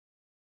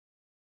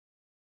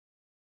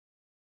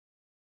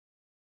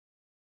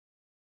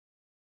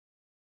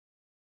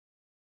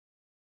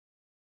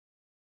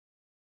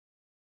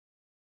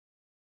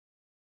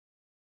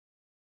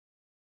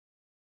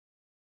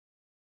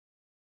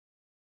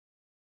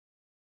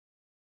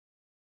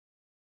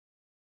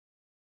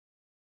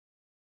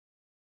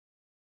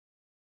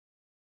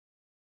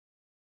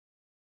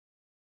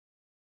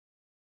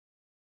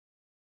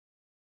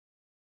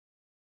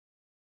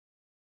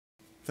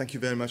Thank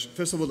you very much.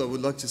 First of all, I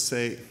would like to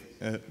say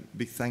a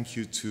big thank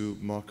you to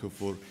Marco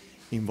for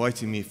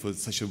inviting me for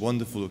such a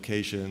wonderful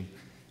occasion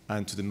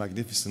and to the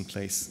magnificent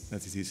place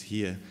that it is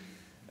here.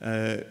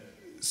 And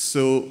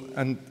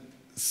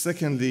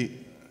secondly,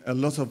 a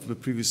lot of the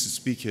previous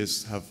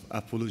speakers have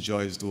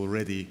apologized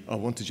already. I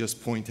want to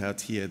just point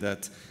out here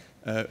that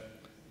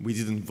we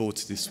didn't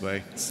vote this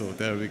way, so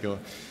there we go.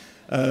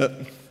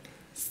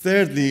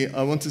 Thirdly,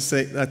 I want to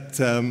say that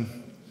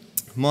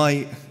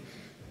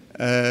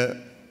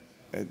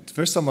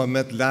first time I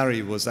met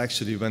Larry was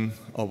actually when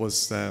I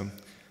was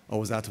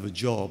out of a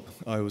job.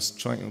 I was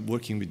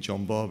working with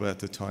John Barber at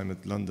the time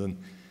at London.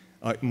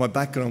 My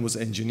background was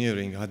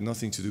engineering. I had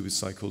nothing to do with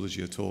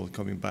psychology at all,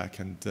 coming back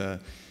and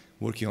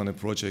working on a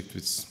project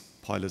with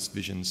pilots,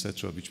 vision,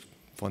 etc., which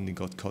funding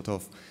got cut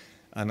off.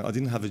 And I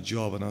didn't have a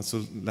job, and I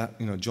said,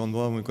 John,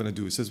 what am I going to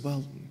do? He says,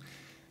 well,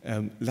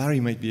 Larry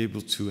might be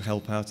able to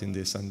help out in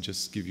this and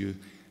just give you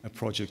a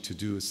project to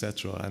do,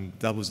 etc. And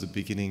that was the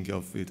beginning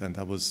of it, and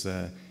that was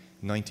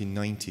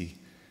 1990.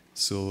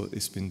 So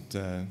it's been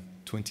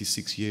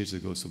 26 years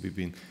ago, so we've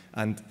been,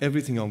 and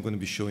everything I'm going to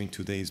be showing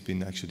today has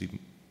been actually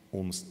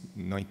almost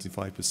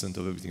 95%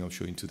 of everything I'm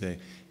showing today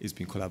has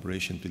been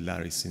collaboration with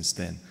Larry since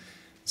then.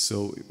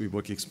 So we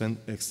work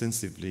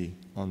extensively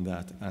on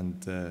that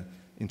and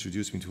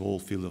introduced me to the whole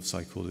field of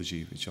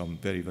psychology, which I'm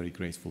very, very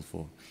grateful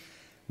for.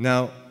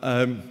 Now,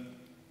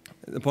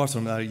 apart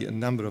from that, a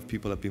number of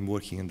people have been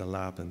working in the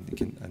lab,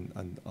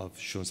 and I've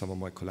shown some of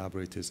my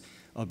collaborators.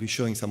 I'll be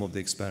showing some of the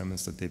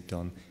experiments that they've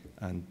done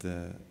and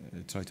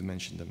try to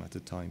mention them at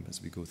the time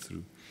as we go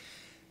through.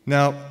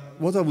 Now,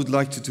 what I would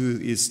like to do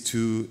is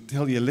to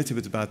tell you a little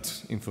bit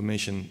about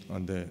information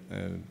on the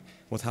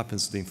what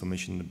happens to the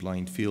information in the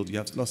blind field. You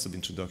have lots of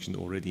introduction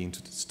already into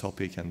this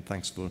topic, and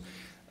thanks for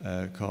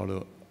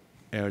Carlo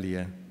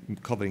earlier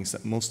covering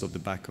most of the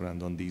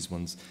background on these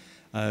ones.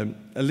 A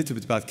little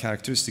bit about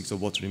characteristics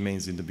of what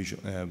remains in the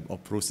visual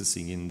of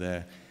processing in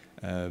there,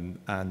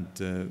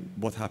 and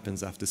what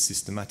happens after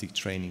systematic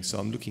training. So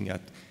I'm looking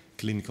at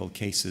clinical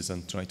cases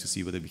and trying to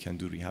see whether we can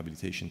do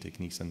rehabilitation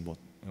techniques and what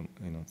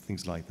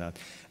things like that.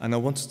 And I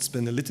want to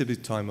spend a little bit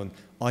of time on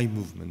eye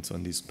movement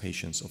on these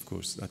patients. Of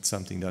course, that's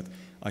something that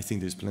I think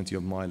there's plenty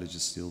of mileage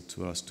still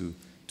to us to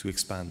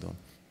expand on.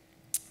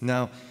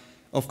 Now,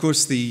 of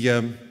course,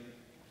 the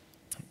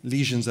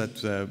lesions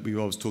that we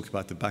always talk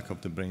about, the back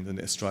of the brain and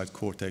the striate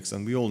cortex,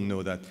 and we all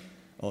know that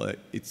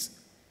it's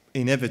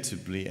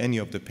inevitably any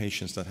of the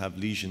patients that have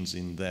lesions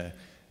in there,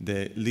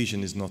 the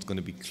lesion is not going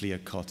to be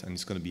clear-cut, and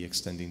it's going to be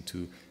extending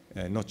to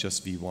not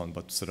just V1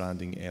 but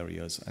surrounding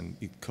areas, and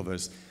it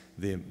covers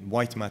the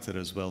white matter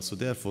as well. So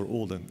therefore,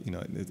 all the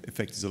the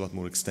effect is a lot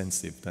more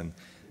extensive than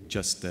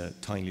just a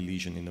tiny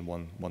lesion in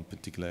one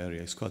particular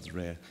area. It's quite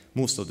rare.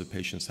 Most of the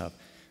patients have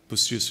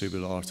posterior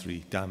cerebral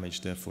artery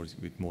damage, therefore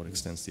with more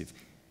extensive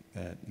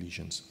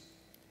lesions.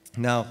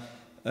 Now,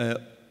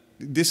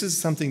 this is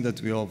something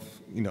that we all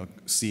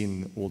see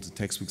in all the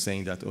textbooks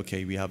saying that,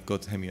 okay, we have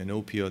got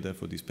hemianopia,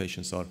 therefore these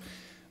patients are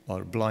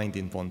blind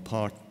in one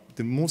part.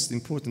 The most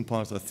important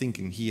part, I think,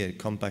 in here,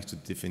 come back to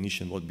the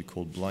definition, what we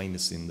call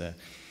blindness in there.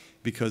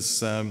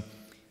 Because,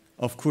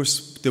 of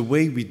course, the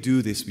way we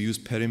do this, we use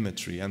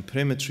perimetry. And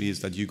perimetry is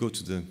that you go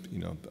to the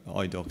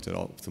eye doctor,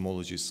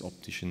 ophthalmologist,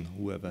 optician,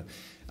 whoever,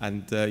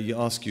 and you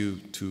ask you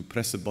to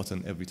press a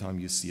button every time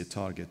you see a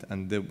target.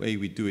 And the way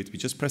we do it, we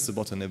just press the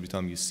button every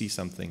time you see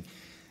something.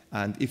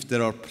 And if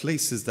there are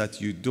places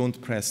that you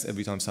don't press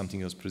every time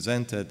something is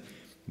presented,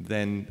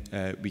 then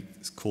we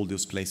call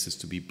those places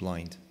to be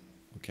blind.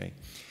 Okay?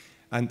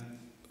 And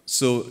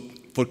so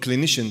for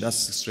clinician,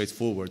 that's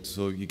straightforward.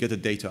 So you get the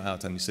data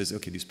out and it says,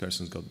 okay, this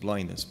person's got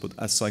blindness. But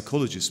as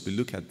psychologists, we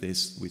look at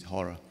this with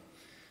horror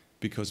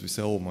because we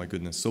say, oh my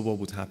goodness, so what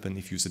would happen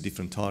if you use a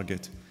different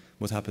target?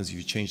 What happens if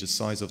you change the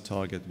size of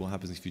target? What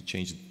happens if you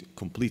change it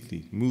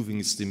completely?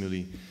 Moving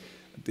stimuli,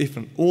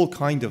 all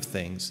kind of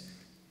things,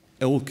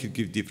 all could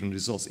give different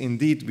results.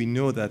 Indeed, we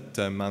know that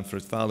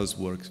Manfred Fowler's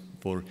work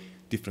for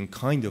different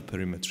kind of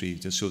perimetry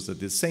just shows that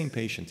the same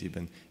patient,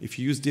 even if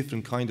you use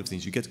different kind of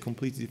things, you get a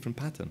completely different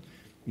pattern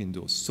in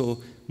those.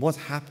 So what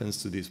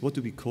happens to this? What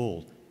do we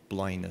call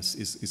blindness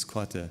is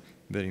quite a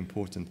very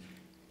important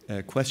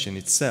question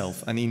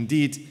itself. And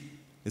indeed,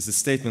 there's a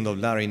statement of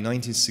Larry in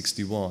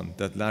 1961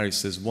 that Larry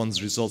says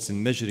one's results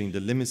in measuring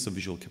the limits of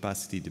visual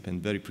capacity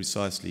depend very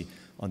precisely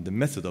on the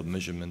method of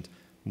measurement.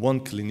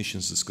 One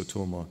clinician's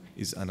scotoma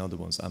is another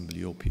one's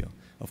amblyopia.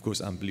 Of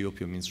course,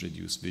 amblyopia means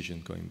reduced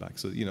vision going back.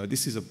 So,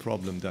 this is a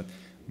problem that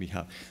we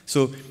have.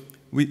 So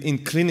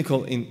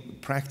in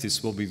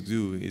practice, what we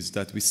do is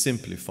that we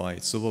simplify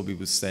it. So what we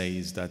would say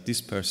is that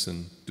this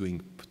person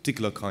doing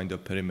particular kind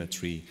of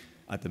perimetry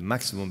at the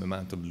maximum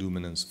amount of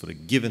luminance for a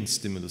given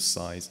stimulus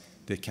size,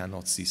 they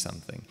cannot see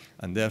something.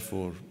 And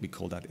therefore, we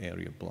call that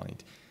area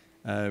blind.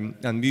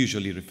 And we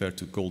usually refer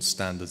to gold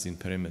standards in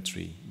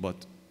perimetry, but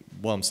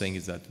what I'm saying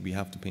is that we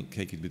have to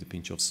take it with a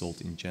pinch of salt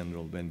in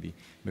general when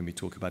we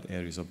talk about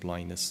areas of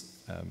blindness.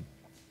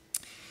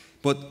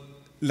 But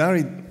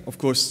Larry, of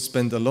course,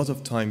 spent a lot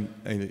of time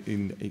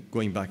in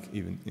going back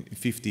even in the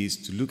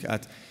 50s to look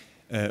at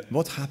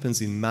what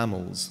happens in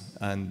mammals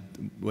and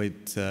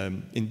with,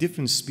 in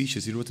different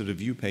species. He wrote a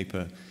review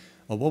paper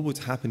of what would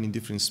happen in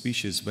different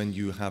species when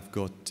you have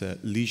got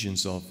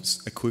lesions of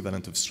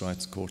equivalent of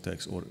striate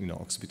cortex or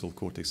occipital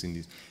cortex in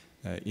these,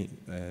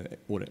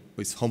 or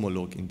its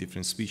homologue in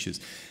different species.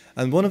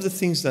 And one of the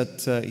things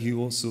that he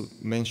also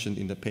mentioned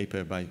in the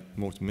paper by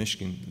Morton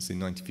Mishkin in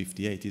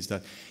 1958 is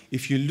that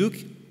if you look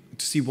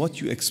to see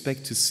what you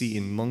expect to see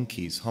in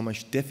monkeys, how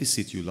much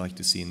deficit you like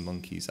to see in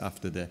monkeys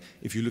after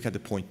if you look at the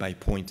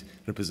point-by-point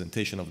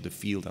representation of the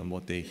field and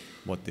what they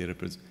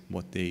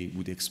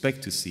would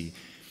expect to see,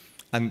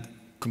 and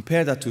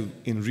compare that to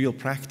in real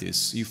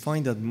practice, you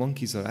find that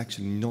monkeys are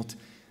actually not,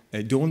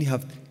 they only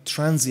have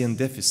transient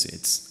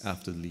deficits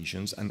after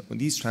lesions, and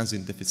these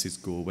transient deficits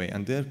go away,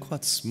 and they're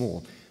quite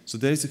small. So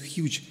there is a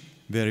huge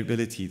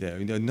variability there.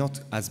 They're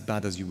not as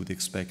bad as you would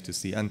expect to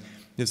see. And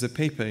there's a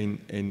paper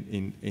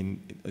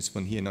this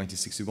one here,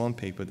 1961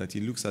 paper, that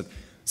he looks at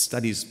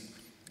studies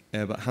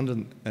from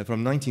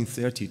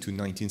 1930 to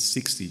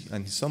 1960,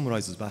 and he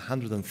summarizes about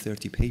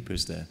 130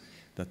 papers there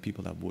that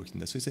people have worked in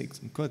there. So it's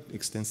quite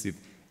extensive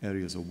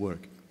areas of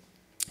work.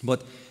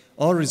 But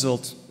our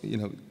results,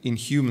 in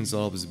humans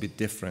are always a bit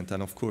different.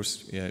 And of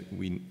course,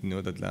 we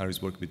know that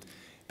Larry's worked with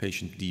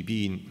patient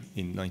DB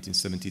in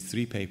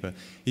 1973 paper.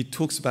 He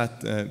talks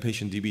about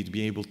patient DB to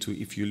be able to,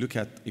 if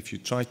you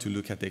try to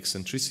look at the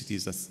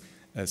eccentricities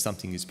that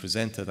something is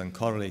presented and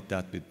correlate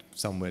that with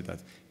somewhere that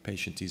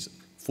patient is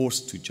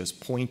forced to just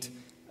point,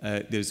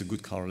 there's a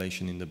good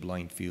correlation in the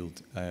blind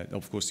field.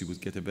 Of course, you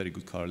would get a very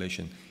good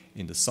correlation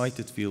in the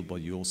sighted field,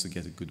 but you also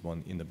get a good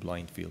one in the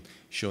blind field,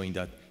 showing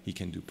that he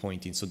can do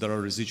pointing. So there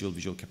are residual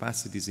visual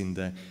capacities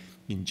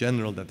in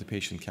general that the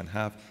patient can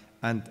have,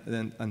 and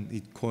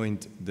it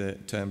coined the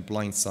term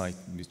Blindsight,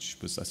 which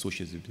was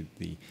associated with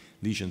the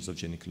lesions of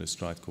genicular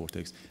striate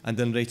cortex. And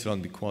then later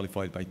on, we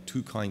qualified by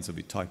two kinds of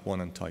it, type 1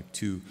 and type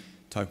 2.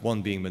 Type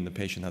 1 being when the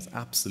patient has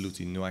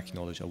absolutely no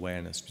acknowledged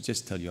awareness. We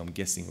just tell you, I'm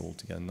guessing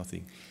altogether,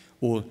 nothing.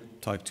 Or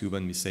type 2,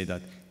 when we say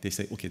that, they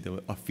say, okay,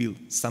 I feel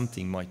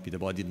something might be there,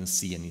 but I didn't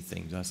see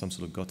anything. There's some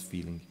sort of gut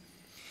feeling.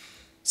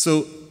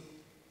 So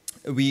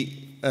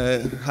we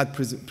had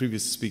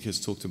previous speakers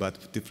talked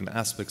about different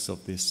aspects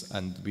of this,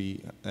 and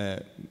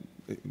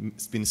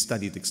it's been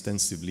studied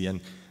extensively.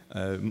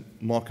 And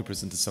Marco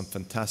presented some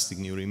fantastic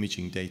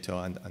neuroimaging data,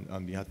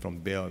 and we had from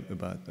Bear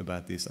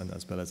about this, and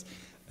as well as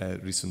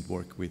recent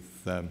work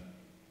with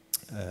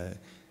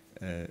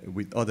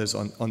others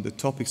on the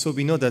topic. So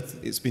we know that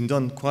it's been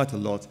done quite a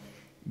lot,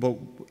 but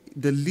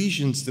the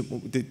lesions,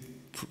 the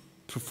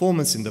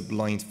performance in the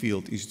blind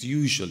field is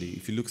usually,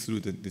 if you look through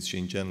this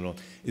in general,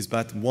 is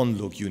about 1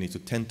 log unit or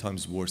 10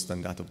 times worse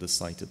than that of the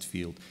sighted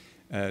field.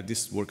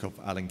 This work of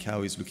Alan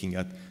Cowie is looking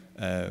at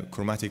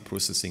chromatic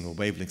processing or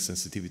wavelength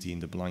sensitivity in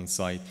the blind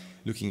side,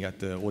 looking at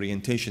the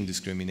orientation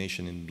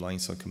discrimination in the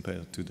blind side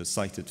compared to the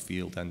sighted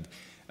field, and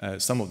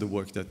some of the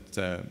work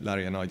that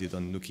Larry and I did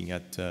on looking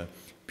at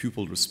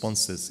pupil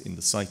responses in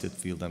the sighted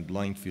field and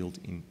blind field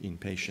in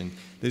patient.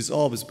 There's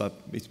always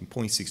about between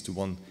 0.6 to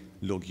 1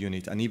 log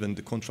unit, and even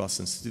the contrast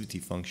sensitivity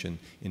function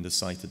in the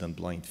sighted and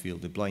blind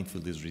field. The blind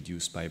field is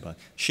reduced by about,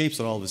 shapes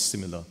are always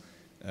similar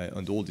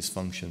on all these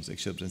functions,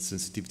 except that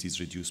sensitivity is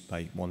reduced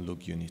by 1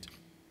 log unit.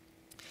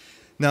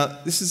 Now,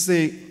 this is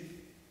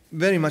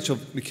very much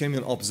became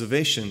an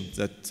observation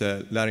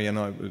that Larry and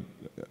I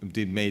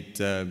made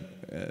a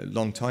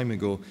long time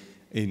ago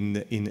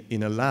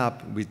in a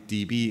lab with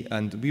DB,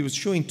 and we were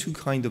showing two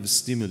kinds of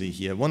stimuli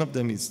here. One of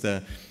them is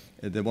the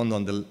one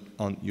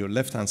on your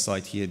left-hand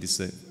side here. This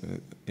is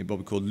what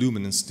we call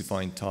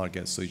luminance-defined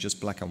targets, so it's just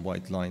black and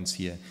white lines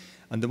here.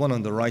 And the one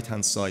on the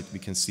right-hand side, we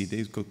can see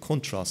they're called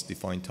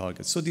contrast-defined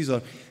targets. So these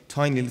are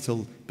tiny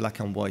little black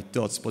and white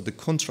dots, but the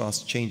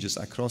contrast changes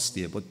across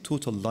there, but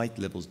total light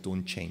levels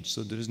don't change.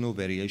 So there is no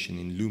variation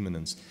in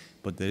luminance,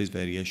 but there is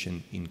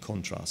variation in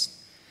contrast.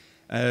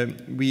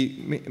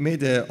 We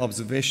made an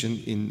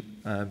observation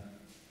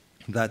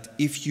that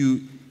if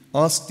you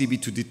ask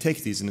DB to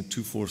detect these in a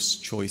two-force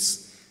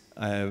choice,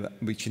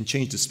 we can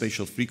change the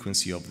spatial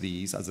frequency of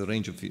these as a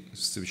range of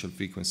spatial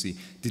frequency.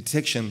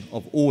 Detection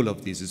of all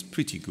of these is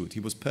pretty good. He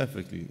was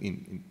perfectly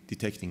in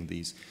detecting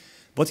these.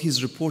 But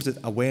his reported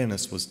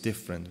awareness was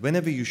different.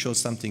 Whenever you show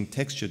something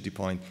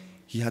texture-defined,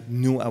 he had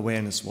no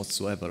awareness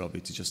whatsoever of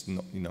it. He just, he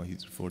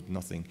reported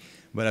nothing.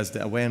 Whereas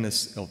the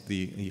awareness of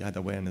he had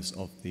awareness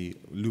of the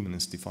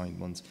luminance-defined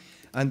ones.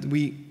 And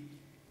we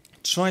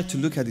tried to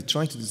look at it,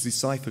 tried to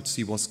decipher to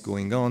see what's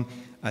going on.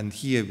 And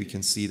here we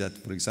can see that,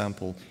 for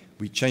example,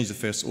 we changed the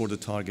first order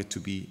target to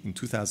be, in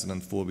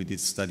 2004, we did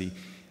study,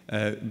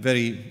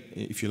 very,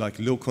 if you like,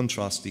 low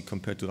contrasty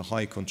compared to the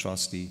high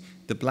contrasty.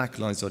 The black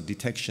lines are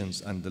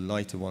detections and the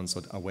lighter ones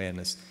are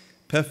awareness.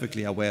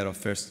 Perfectly aware of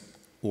first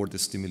order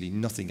stimuli,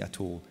 nothing at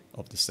all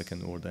of the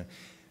second order.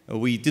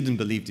 We didn't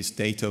believe this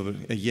data.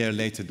 A year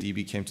later,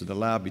 DB came to the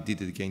lab. We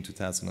did it again in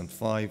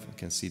 2005. You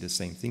can see the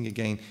same thing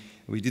again.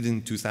 We did it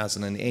in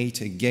 2008.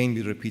 Again,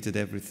 we repeated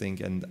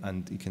everything,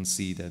 and you can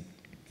see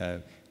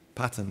that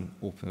pattern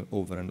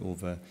over and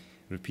over.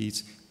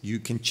 repeats. You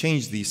can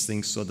change these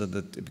things so that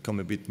they become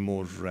a bit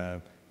more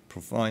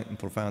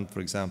profound. For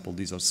example,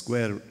 these are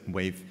square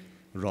wave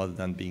rather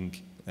than being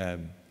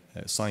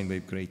sine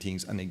wave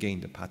gratings, and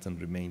again the pattern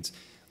remains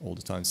all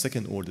the time.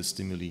 Second order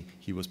stimuli,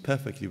 he was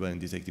perfectly well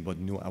detected, but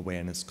no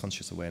awareness,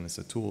 conscious awareness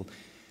at all.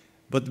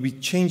 But we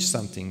changed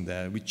something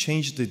there. We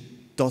changed the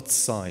dot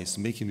size,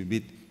 making a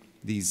bit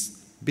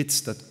these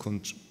bits that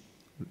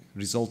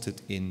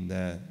resulted in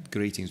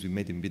gratings. We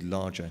made them a bit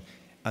larger,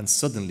 and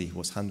suddenly he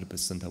was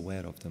 100%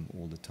 aware of them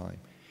all the time.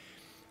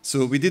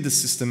 So we did a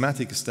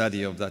systematic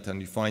study of that, and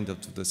we find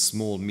that the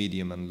small,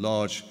 medium, and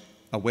large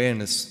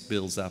awareness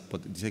builds up,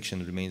 but the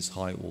detection remains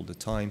high all the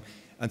time.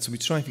 And so we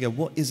try and figure out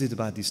what is it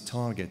about this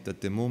target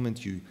that the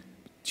moment you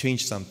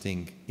change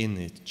something in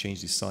it,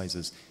 change the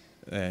sizes,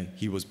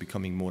 he was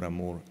becoming more and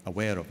more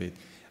aware of it.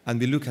 And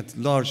we look at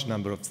large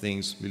number of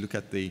things. We look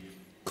at the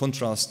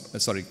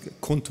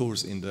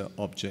contours in the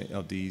object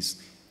of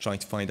these, trying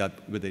to find out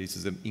whether it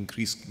is an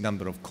increased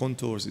number of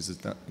contours, is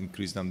it an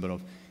increased number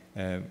of,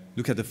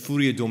 look at the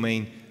Fourier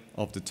domain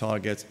of the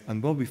target.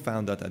 And what we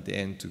found out at the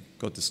end, to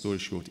cut the story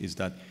short, is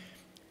that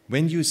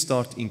when you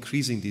start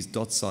increasing these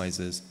dot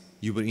sizes,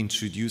 you were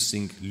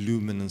introducing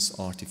luminance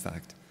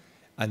artifact.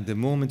 And the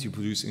moment you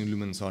produce a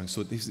luminance artifact,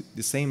 so this is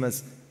the same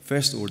as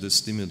first order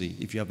stimuli.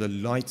 If you have the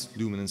light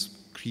luminance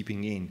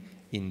creeping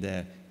in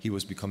there, he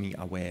was becoming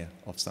aware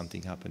of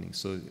something happening.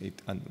 So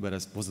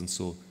whereas it wasn't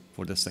so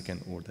for the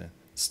second order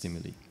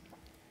stimuli.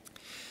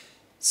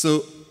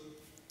 So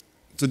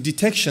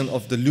detection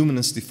of the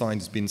luminance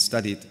defined has been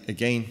studied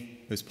again.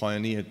 It was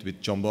pioneered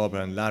with John Barber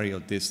and Larry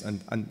on this.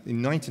 And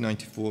in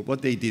 1994,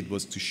 what they did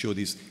was to show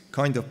these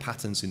kind of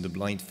patterns in the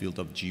blind field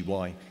of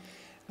GY.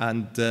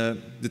 And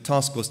the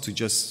task was to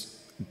just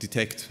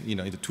detect, in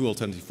the two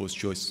alternative force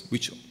choice,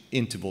 which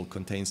interval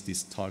contains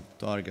this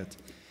target.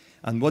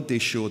 And what they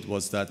showed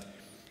was that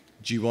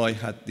GY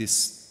had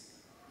this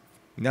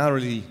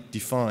narrowly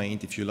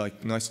defined, if you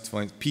like, nice to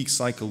find, peak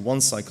cycle,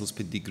 1 cycles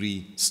per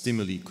degree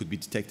stimuli could be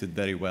detected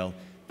very well,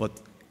 but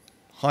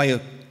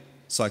higher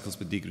cycles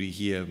per degree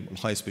here,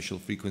 high spatial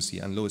frequency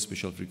and lower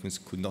spatial frequency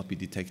could not be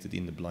detected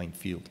in the blind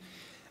field.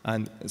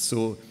 And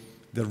so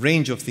the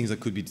range of things that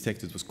could be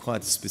detected was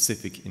quite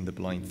specific in the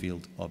blind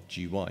field of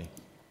GY.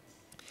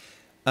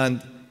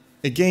 And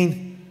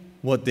again,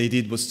 what they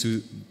did was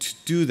to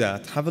do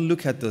that, have a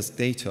look at this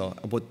data,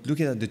 but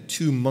looking at the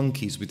two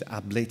monkeys with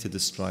ablated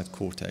striate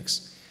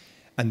cortex,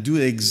 and do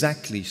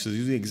exactly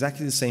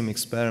the same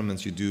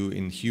experiments you do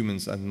in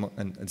humans and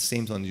at the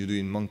same time you do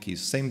in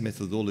monkeys, same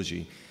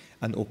methodology,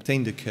 and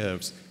obtain the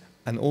curves,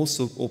 and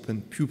also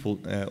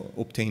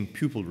obtain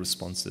pupil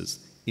responses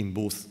in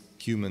both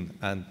human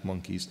and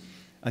monkeys.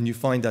 And you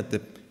find that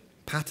the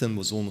pattern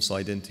was almost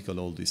identical,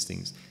 all these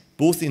things.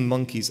 Both in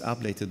monkeys,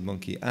 ablated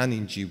monkey, and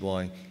in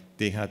GY,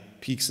 they had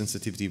peak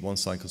sensitivity 1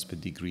 cycles per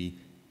degree,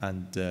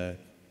 and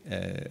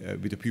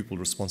with the pupil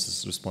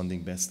responses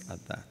responding best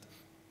at that.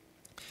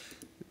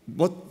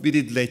 What we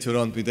did later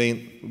on,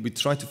 we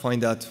tried to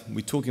find out,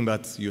 we're talking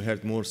about, you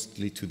heard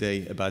mostly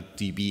today about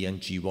DB and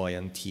GY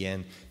and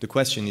TN. The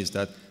question is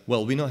that,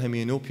 well, we know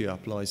hemianopia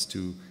applies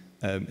to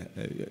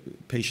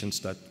patients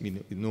that,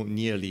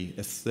 nearly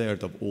a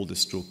third of all the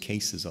stroke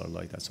cases are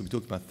like that. So we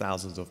talk about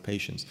thousands of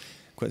patients.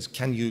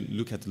 Can you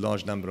look at a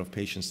large number of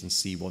patients and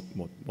see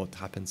what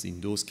happens in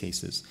those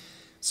cases?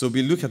 So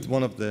we look at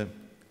one of the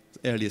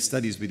earlier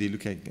studies where they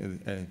look at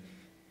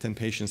 10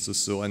 patients or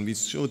so, and we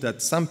showed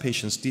that some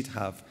patients did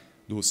have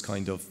those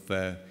kind of,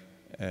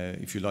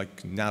 if you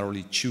like,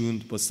 narrowly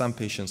tuned, but some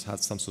patients had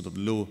some sort of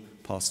low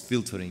pass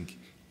filtering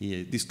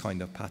here, this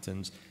kind of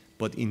patterns.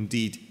 But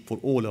indeed, for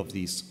all of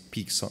these,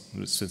 peak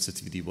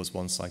sensitivity was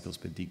 1 cycles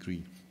per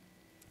degree.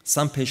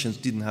 Some patients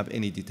didn't have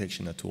any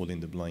detection at all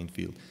in the blind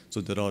field, so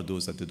there are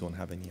those that they don't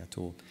have any at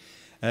all.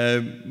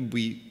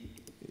 We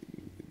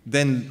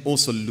then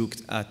also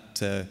looked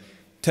at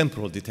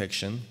temporal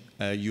detection.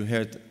 You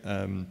heard,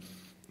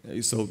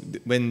 so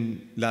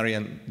when Larry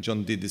and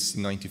John did this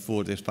in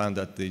 '94, they found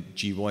that the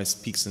GY's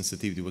peak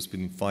sensitivity was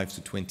between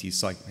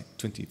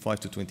 25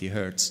 to 20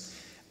 hertz.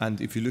 And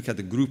if you look at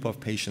the group of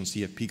patients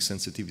here, peak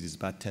sensitivity is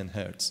about 10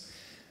 hertz.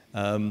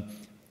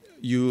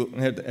 You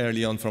heard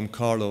early on from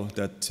Carlo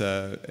that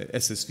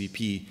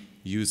SSVP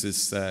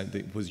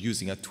was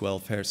using at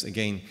 12 hertz.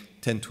 Again,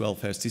 10,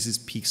 12 hertz. This is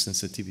peak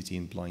sensitivity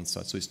in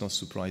Blindsight, so it's not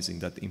surprising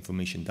that the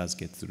information does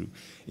get through.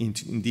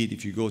 Indeed,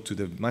 if you go to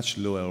the much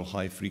lower or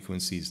high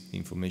frequencies, the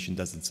information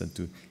doesn't tend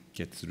to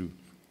get through.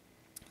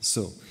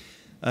 So,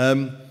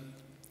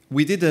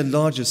 we did a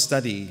larger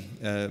study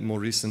more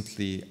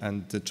recently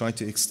and tried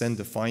to extend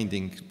the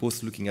finding,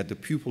 both looking at the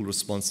pupil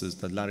responses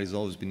that Larry's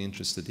always been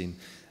interested in,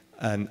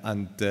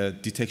 and the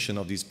detection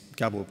of these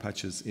Gabor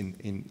patches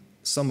in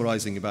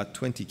summarizing about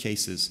 20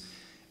 cases.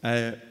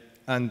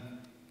 And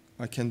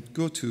I can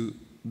go to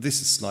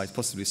this slide,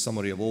 possibly a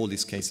summary of all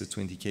these cases,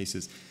 20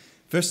 cases.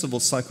 First of all,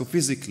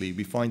 psychophysically,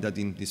 we find that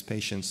in these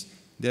patients,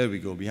 there we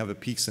go, we have a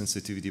peak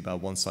sensitivity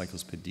about 1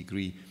 cycles per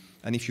degree.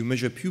 And if you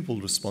measure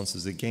pupil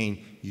responses, again,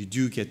 you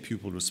do get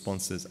pupil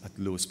responses at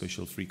low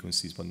spatial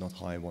frequencies, but not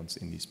high ones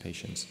in these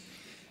patients.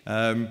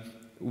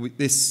 with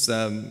this,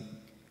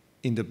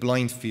 in the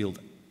blind field,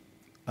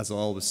 as I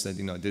always said,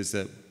 there's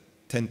a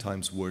 10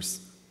 times worse,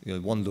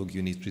 1 log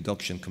unit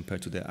reduction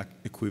compared to the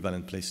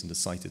equivalent place in the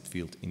sighted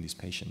field in these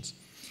patients.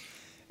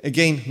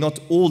 Again, not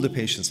all the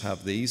patients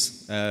have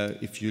these.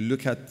 If you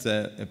look at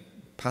a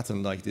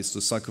pattern like this, so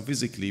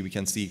psychophysically, we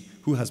can see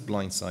who has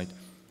blind sight,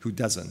 who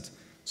doesn't.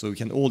 So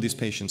all these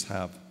patients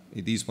have,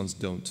 these ones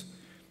don't.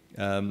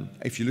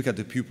 If you look at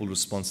the pupil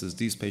responses,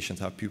 these patients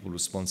have pupil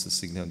responses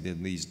significantly,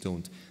 these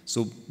don't.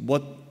 So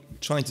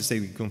trying to say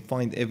we can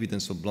find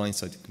evidence of blind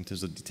sight in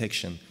terms of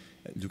detection,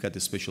 look at the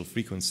spatial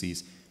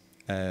frequencies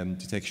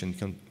detection, you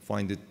can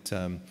find it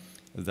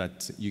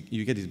that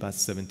you get it about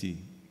 70%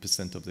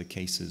 of the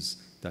cases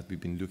that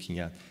we've been looking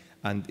at.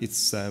 And its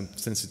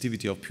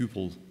sensitivity of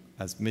pupil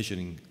as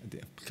measuring the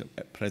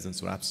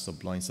presence or absence of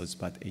blind sight is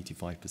about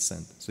 85%.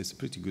 So it's a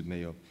pretty good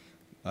way of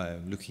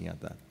looking at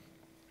that.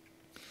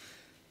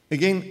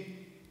 Again,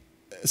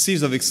 a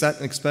series of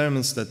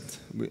experiments that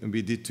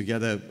we did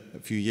together a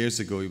few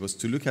years ago, it was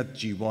to look at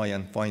GY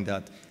and find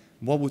out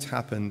what would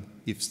happen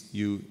if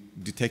you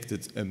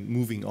detected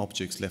moving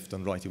objects left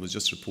and right. He was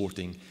just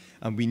reporting.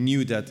 And we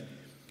knew that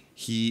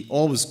he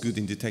always good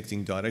in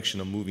detecting direction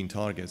of moving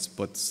targets,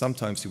 but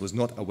sometimes he was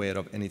not aware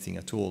of anything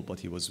at all, but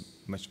he was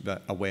much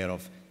aware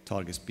of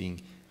targets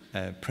being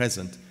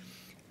present.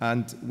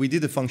 And we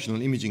did a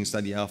functional imaging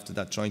study after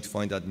that, trying to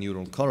find out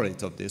neural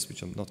correlate of this,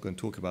 which I'm not going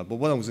to talk about. But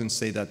what I was going to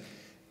say that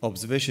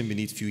observation we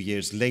need a few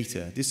years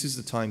later, this is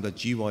the time that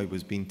GY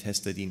was being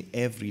tested in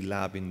every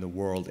lab in the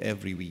world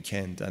every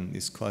weekend, and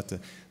it's quite a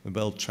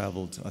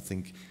well-traveled, I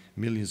think,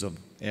 millions of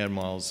air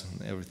miles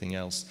and everything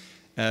else.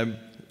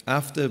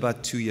 After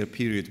about 2-year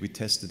period, we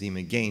tested him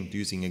again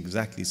using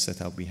exactly the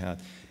setup we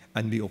had,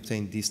 and we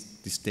obtained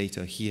this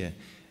data here.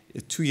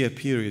 A 2-year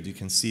period, you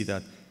can see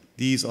that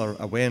these are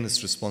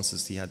awareness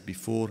responses he had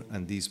before,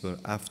 and these were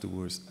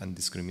afterwards, and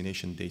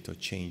discrimination data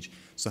change.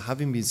 So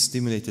having been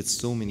stimulated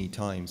so many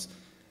times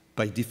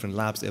by different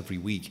labs every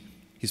week,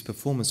 his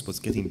performance was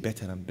getting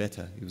better and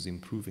better. He was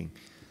improving.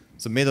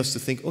 So it made us to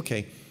think,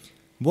 okay,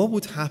 what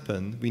would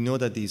happen? We know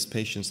that these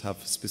patients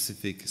have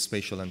specific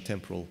spatial and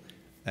temporal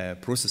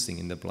processing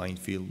in the blind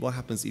field. What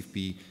happens if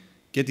we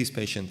get these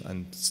patients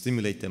and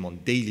stimulate them on a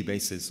daily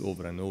basis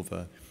over and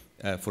over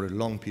for a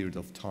long period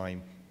of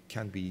time?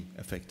 Can we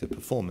affect their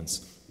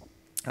performance?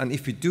 And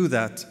if we do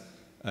that,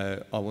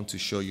 I want to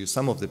show you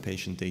some of the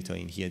patient data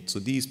in here. So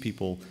these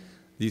people,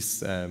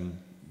 these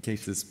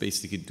cases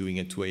basically doing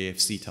a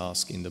 2AFC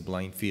task in the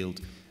blind field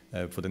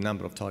for the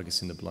number of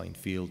targets in the blind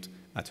field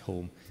at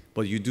home.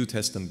 But you do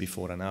test them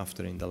before and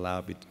after in the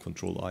lab with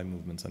controlled eye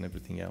movements and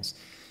everything else.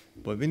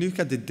 But when you look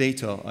at the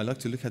data, I like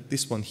to look at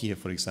this one here,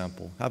 for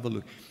example. Have a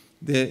look.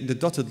 The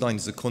dotted line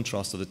is the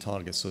contrast of the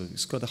target. So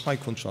it's got a high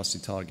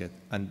contrasted target.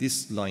 And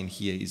this line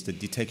here is the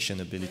detection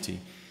ability.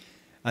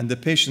 And the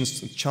patient's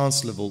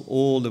chance level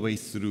all the way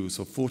through,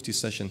 so 40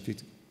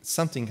 sessions,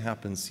 something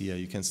happens here.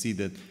 You can see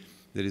that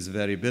there is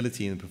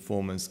variability in the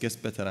performance, gets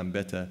better and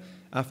better.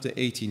 After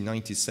 80,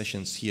 90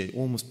 sessions here,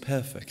 almost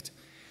perfect.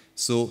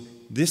 So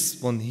this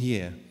one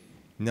here,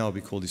 now we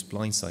call this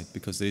Blindsight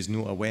because there is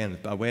no awareness.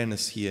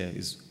 Awareness here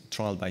is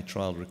trial by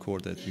trial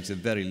recorded. There's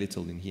very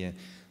little in here.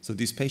 So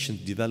these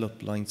patients develop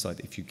Blindsight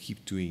if you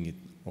keep doing it,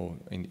 or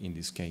in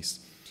this case.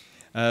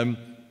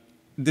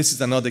 This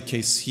is another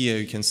case here.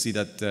 You can see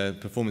that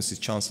performance is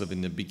chance level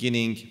in the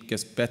beginning,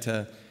 gets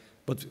better,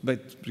 but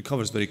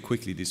recovers very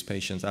quickly, these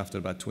patients. After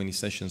about 20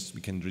 sessions,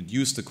 we can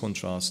reduce the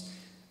contrast,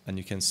 and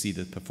you can see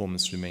that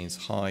performance remains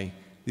high.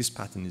 This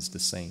pattern is the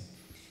same.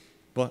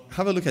 But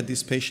have a look at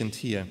this patient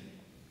here.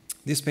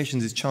 This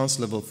patient is chance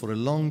level for a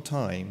long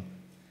time,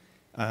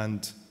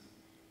 and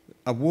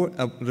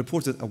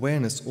reported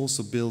awareness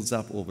also builds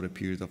up over a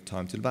period of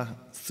time till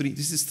about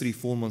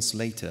 3-4 months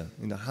later,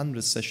 in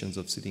 100 sessions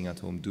of sitting at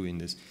home doing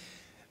this.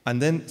 And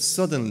then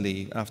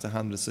suddenly, after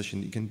 100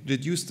 sessions, you can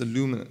reduce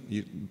the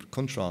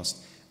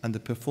contrast, and the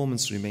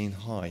performance remain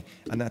high.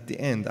 And at the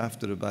end,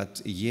 after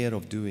about a year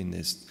of doing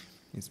this,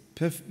 it's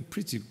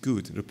pretty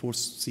good, reports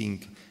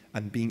seeing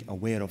and being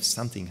aware of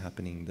something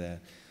happening there.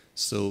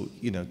 So,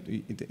 you know,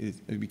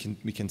 we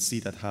can see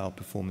that how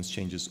performance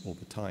changes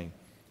over time.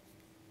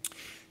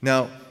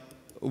 Now,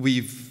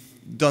 we've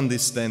done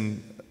this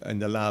then in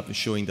the lab,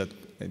 showing that,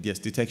 yes,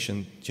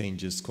 detection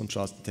changes,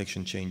 contrast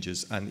detection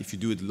changes, and if you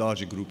do it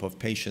larger group of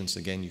patients,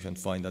 again, you can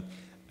find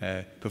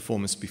that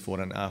performance before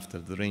and after,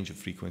 the range of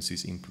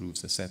frequencies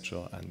improves,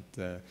 etc.,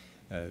 and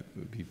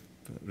we've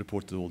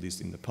reported all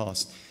this in the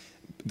past.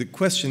 The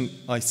question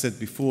I said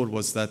before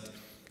was that,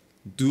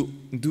 do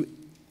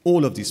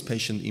all of these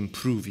patients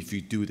improve if you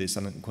do this?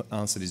 And the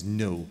answer is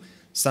no.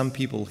 Some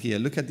people here,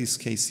 look at this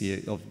case here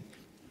of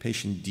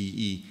patient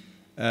DE.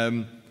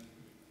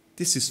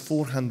 This is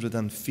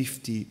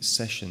 450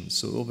 sessions,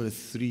 so over a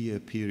 3-year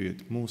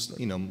period.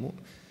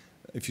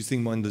 If you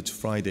think Monday to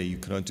Friday, you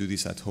cannot do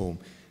this at home.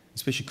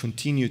 Especially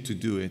continue to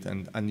do it,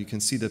 and you can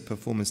see that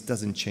performance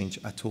doesn't change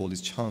at all.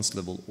 It's chance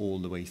level all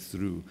the way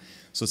through.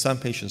 So some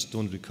patients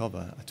don't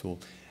recover at all.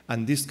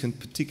 And this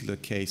particular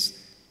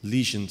case,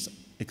 lesions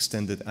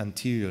extended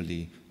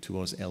anteriorly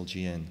towards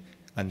LGN.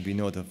 And we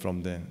know that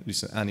from the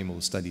recent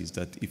animal studies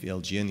that if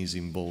LGN is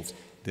involved,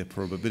 the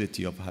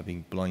probability of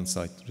having blind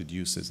sight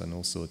reduces, and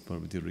also the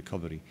probability of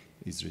recovery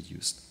is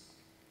reduced.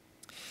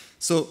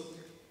 So,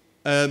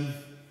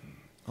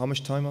 how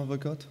much time have I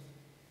got?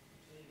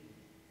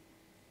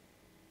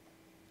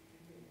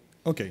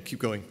 Okay, keep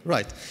going.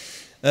 Right.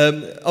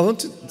 I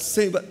want to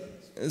say, but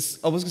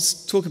I was going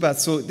to talk about,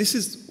 so this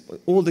is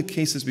all the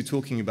cases we're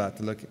talking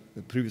about, like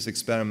the previous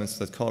experiments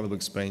that Carlo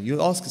explained.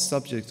 You ask a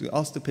subject, you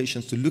ask the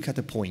patients to look at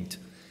a point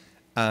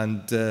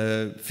and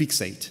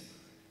fixate.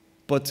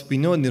 But we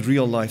know in the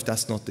real life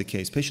that's not the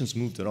case. Patients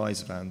move their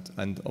eyes around,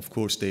 and of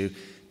course they're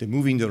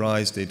moving their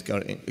eyes, they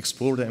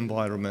explore the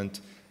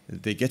environment,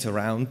 they get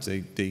around.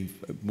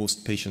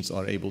 Most patients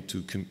are able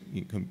to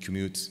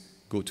commute,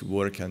 go to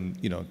work, and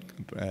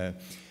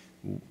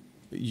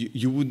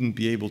you wouldn't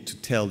be able to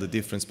tell the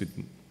difference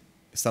between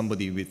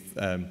somebody with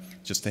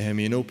just a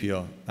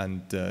hemianopia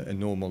and a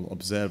normal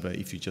observer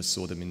if you just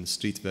saw them in the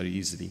street very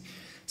easily.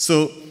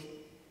 So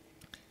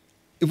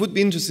it would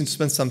be interesting to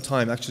spend some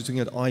time actually looking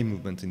at eye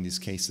movement in these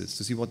cases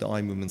to see what the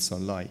eye movements are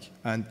like.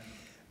 And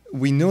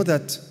we know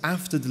that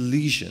after the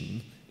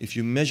lesion, if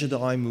you measure the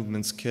eye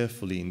movements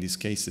carefully in these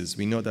cases,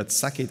 we know that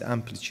saccade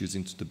amplitudes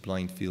into the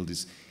blind field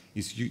is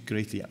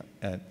greatly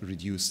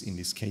reduced in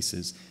these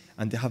cases.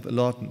 And they have a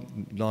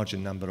larger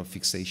number of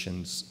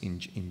fixations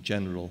in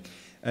general.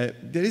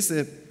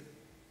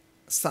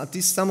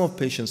 Some of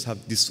patients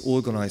have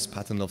disorganized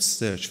pattern of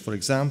search. For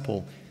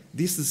example,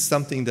 this is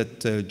something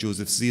that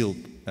Joseph Zeal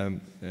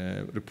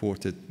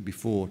reported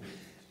before.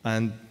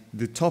 And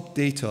the top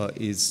data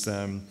is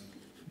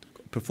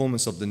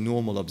performance of the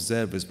normal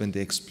observers when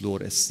they explore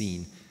a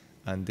scene.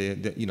 And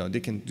they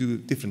can do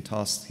different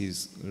tasks.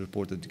 He's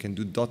reported they can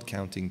do dot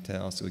counting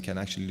tasks. So we can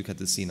actually look at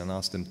the scene and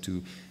ask them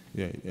to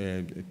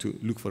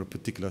look for a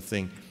particular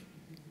thing.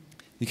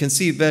 You can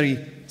see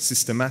very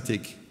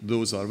systematic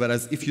those are.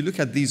 Whereas if you look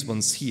at these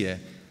ones here,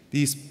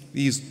 these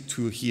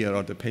two here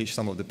are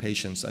some of the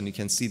patients, and you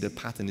can see the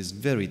pattern is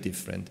very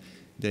different.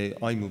 The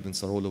eye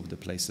movements are all over the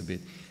place a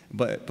bit.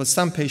 But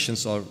some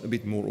patients are a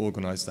bit more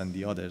organized than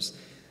the others.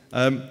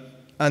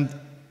 And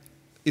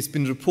it's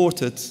been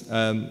reported,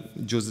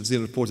 Joseph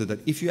Zeal reported, that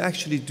if you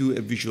actually do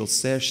a visual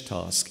search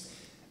task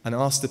and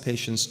ask the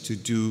patients to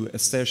do a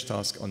search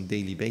task on a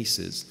daily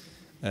basis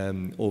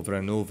over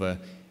and over,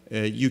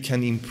 you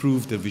can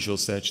improve the visual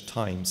search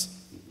times.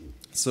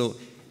 So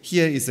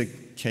here is a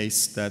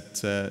case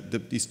that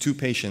these two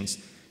patients,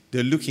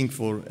 they're looking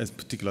for a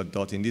particular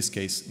dot. In this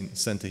case, in the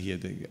center here,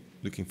 they're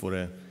looking for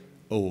a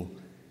O.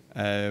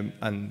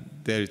 And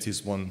there it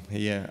is, one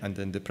here, and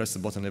then they press the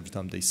button every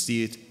time they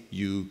see it.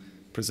 You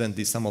present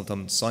this, some of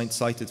them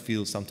sighted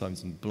field,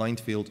 sometimes in blind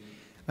field.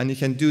 And you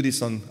can do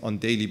this on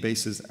daily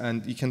basis,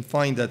 and you can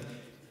find that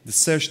the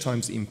search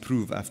times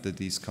improve after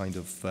these kind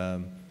of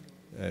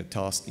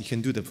tasks. You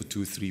can do that for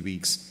 2 or 3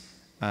 weeks,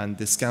 and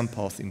the scan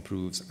path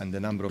improves, and the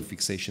number of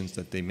fixations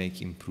that they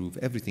make improve.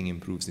 Everything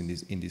improves in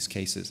these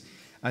cases.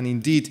 And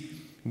indeed,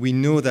 we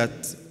know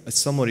that a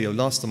summary of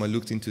last time I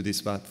looked into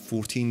this, about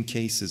 14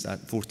 cases,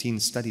 14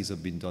 studies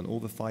have been done,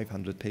 over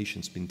 500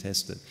 patients been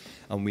tested.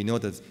 And we know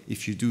that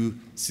if you do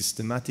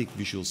systematic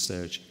visual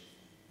search,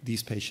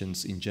 these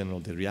patients in general,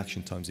 their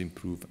reaction times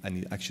improve, and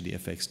it actually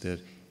affects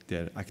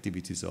their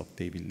activities of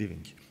daily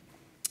living.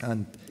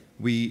 And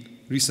we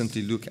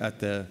recently looked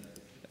at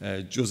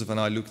Joseph and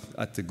I looked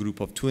at a group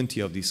of 20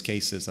 of these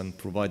cases and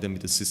provide them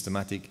with a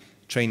systematic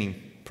training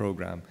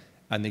program,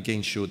 and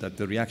again show that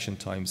the reaction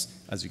times,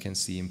 as you can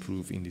see,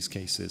 improve in these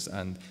cases,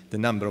 and the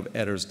number of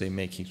errors they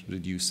make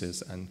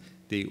reduces, and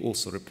they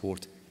also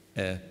report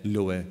a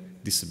lower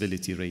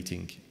disability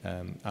rating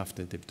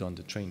after they've done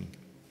the training.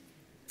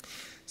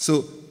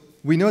 So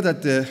we know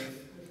that the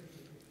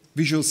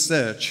visual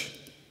search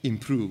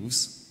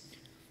improves.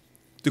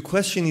 The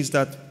question is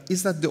that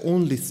the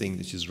only thing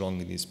that is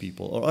wrong in these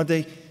people, or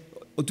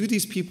do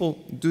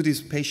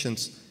these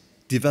patients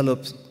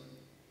develop?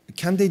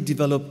 Can they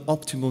develop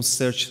optimal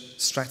search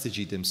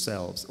strategy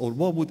themselves, or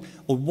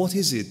what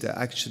is it that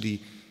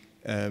actually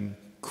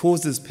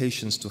causes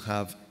patients to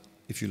have,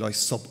 if you like,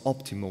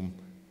 suboptimal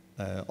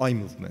eye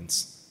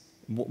movements?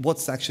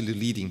 What's actually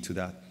leading to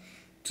that?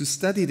 To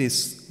study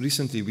this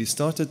recently, we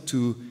started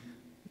to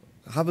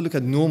have a look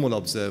at normal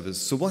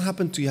observers. So what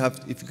happened to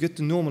if you get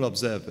the normal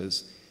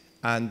observers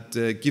and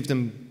give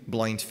them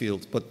blind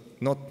field, but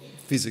not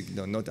physically,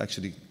 no, not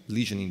actually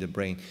lesion in the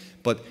brain,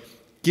 but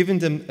giving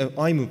them an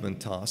eye movement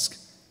task,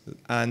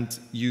 and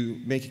you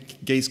make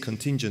a gaze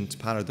contingent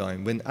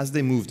paradigm, when as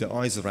they move their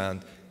eyes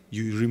around,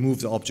 you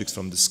remove the objects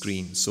from the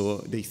screen, so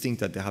they think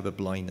that they have a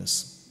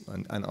blindness,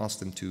 and ask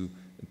them to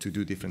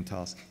do different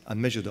tasks,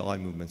 and measure the eye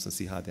movements and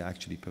see how they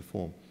actually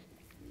perform.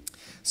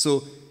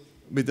 So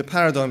with the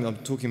paradigm I'm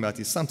talking about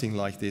is something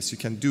like this. You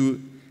can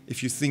do,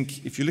 if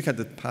you look at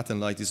the pattern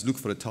like this, look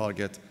for a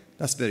target,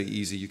 that's very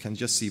easy. You can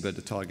just see where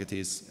the target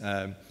is.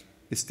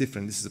 It's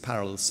different. This is a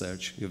parallel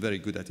search. You're very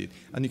good at it.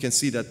 And you can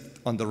see that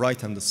on the right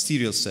hand, the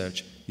serial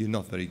search, you're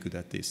not very good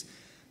at this.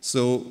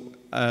 So,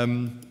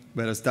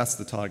 whereas that's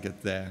the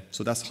target there.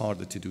 So that's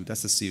harder to do.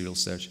 That's a serial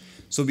search.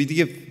 So we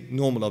give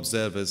normal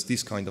observers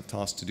this kind of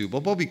task to do.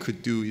 But what we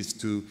could do is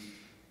to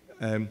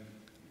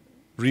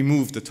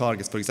remove the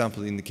targets. For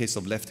example, in the case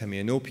of left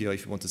hemianopia,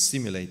 if you want to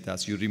simulate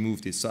that, you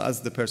remove this. So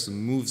as the person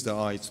moves their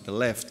eye to the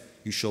left,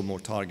 you show more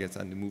targets,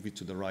 and you move it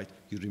to the right,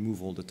 you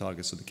remove all the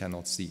targets so they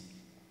cannot see.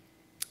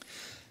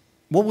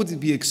 What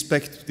would we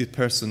expect the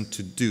person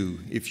to do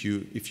if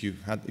you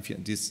had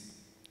this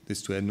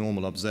to a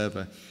normal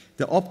observer?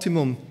 The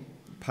optimum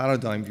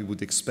paradigm you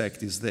would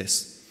expect is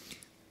this.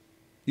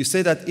 You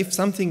say that if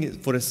something,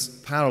 for a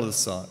parallel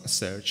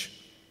search,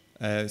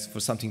 for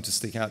something to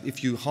stick out, if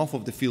half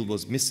of the field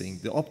was missing,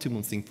 the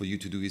optimum thing for you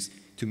to do is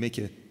to make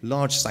a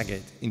large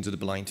saggate into the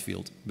blind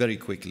field very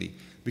quickly,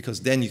 because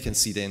then you can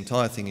see the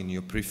entire thing in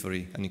your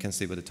periphery and you can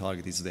say whether the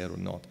target is there or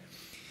not.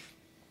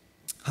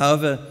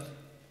 However,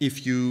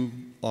 if you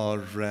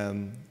are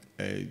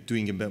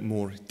doing a bit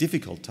more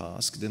difficult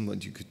task, then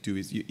what you could do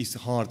is, it's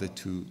harder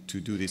to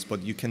do this,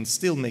 but you can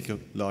still make a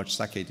large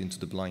saggate into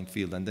the blind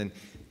field and then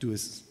do a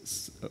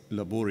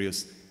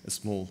laborious,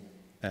 small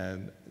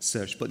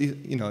search. But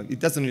it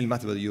doesn't really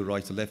matter whether you're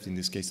right or left in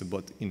this case,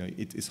 but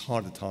it is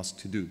harder task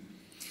to do.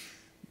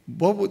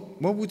 What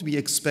would we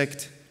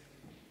expect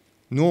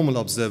normal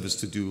observers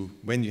to do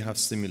when you have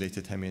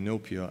simulated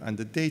hemianopia? And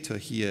the data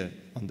here,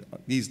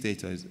 these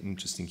data is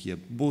interesting here,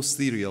 both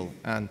serial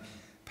and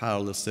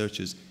parallel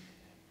searches,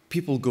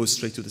 people go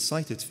straight to the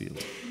sighted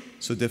field.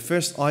 So the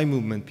first eye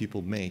movement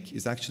people make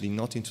is actually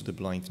not into the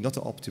blind, not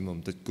the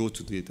optimum that go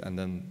to it and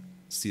then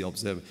see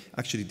observer.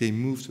 Actually, they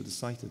move to the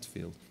sighted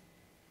field.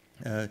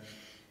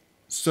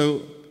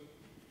 So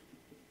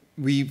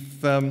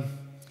we've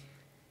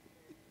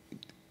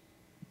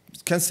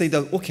can say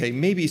that, okay,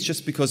 maybe it's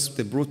just because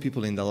they brought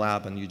people in the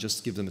lab and you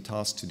just give them a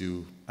task to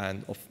do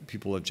and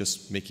people are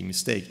just making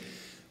mistakes.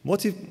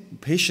 What if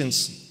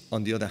patients,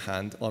 on the other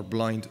hand, are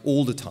blind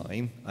all the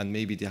time and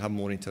maybe they have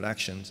more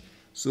interactions?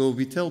 So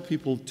we tell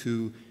people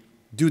to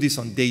do this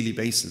on a daily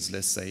basis,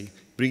 let's say,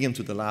 bring them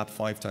to the lab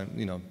 5 times,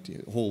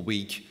 the whole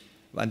week,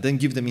 and then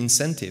give them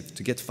incentive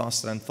to get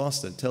faster and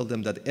faster. Tell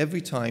them that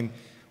every time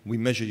we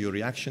measure your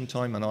reaction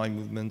time and eye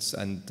movements,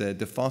 and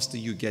the faster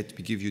you get,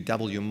 we give you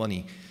double your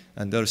money.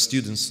 And there are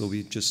students, so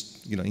we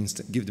just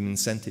give them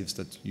incentives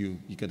that you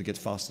got to get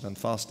faster and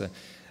faster.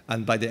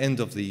 And by the end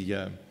of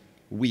the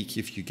week,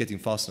 if you're getting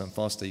faster and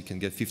faster, you can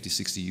get 50,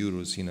 60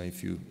 euros,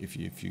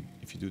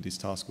 if you do this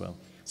task well.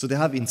 So they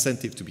have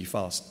incentive to be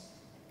fast.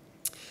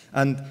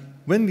 And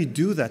when we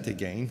do that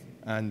again,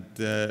 and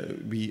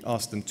we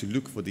ask them to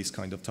look for these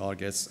kind of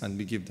targets, and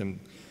we give them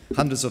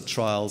hundreds of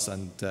trials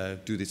and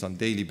do this on a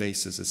daily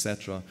basis,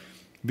 etc.,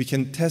 we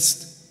can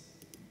test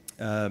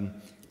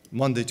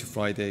Monday to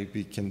Friday.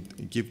 We can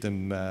give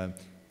them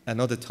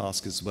another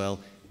task as well.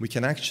 We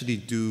can actually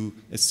do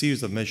a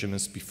series of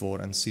measurements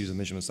before and a series of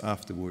measurements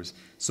afterwards.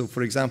 So,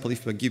 for example,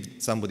 if we give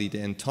somebody the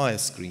entire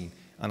screen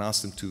and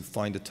ask them to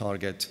find a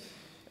target,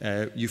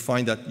 you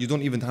find that you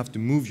don't even have to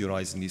move your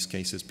eyes in these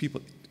cases.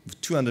 People,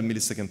 200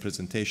 millisecond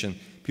presentation,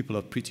 people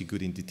are pretty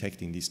good in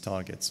detecting these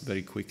targets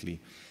very quickly.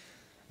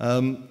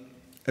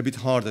 A bit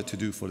harder to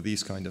do for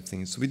these kind of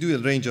things. So we do a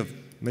range of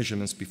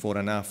measurements before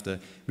and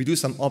after. We do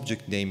some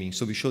object naming.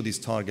 So we show these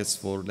targets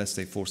for, let's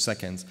say, 4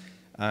 seconds.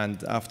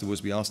 And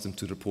afterwards, we ask them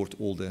to report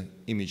all the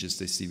images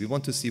they see. We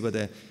want to see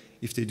whether,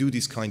 if they do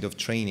this kind of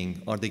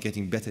training, are they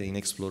getting better in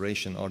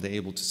exploration? Are they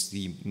able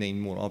to name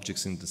more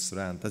objects in the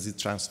surround? Does it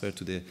transfer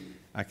to the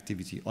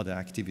other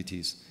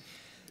activities?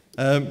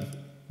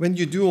 When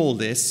you do all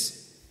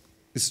this,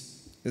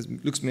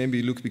 it looks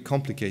maybe a bit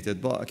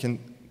complicated, but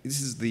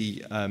this is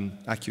the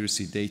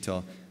accuracy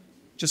data.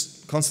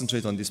 Just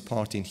concentrate on this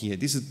part in here.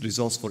 This is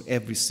results for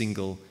every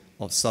single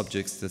of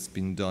subjects that's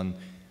been done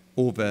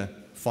over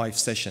 5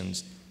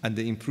 sessions. And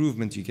the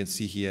improvement you can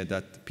see here,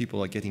 that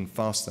people are getting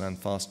faster and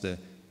faster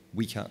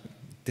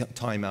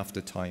time after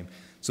time.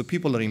 So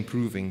people are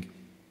improving.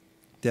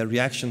 Their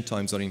reaction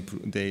times are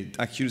improving. The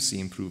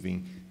accuracy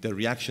improving. Their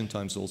reaction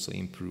times also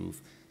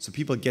improve. So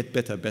people get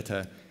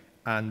better.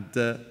 And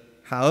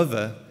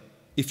however,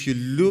 if you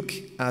look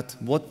at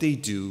what they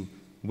do,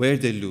 where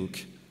they look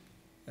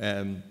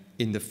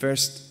in the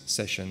first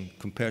session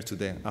compared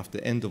to after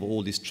the end of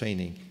all this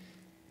training,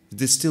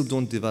 they still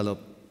don't develop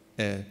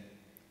an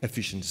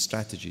efficient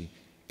strategy.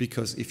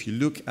 Because if you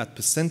look at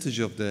percentage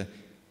of the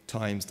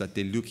times that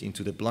they look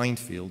into the blind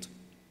field,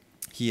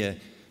 here,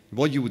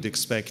 what you would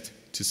expect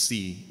to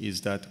see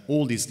is that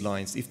all these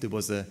lines, if there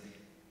was a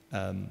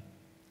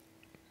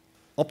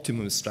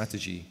optimum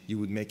strategy, you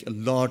would make a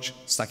large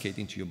saccade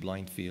into your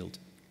blind field.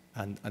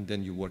 And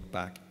then you work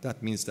back.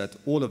 That means that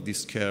all of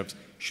these curves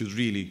should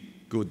really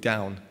go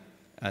down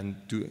and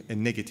do a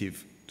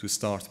negative to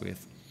start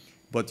with.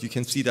 But you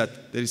can see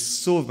that there is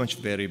so much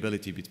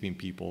variability between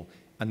people,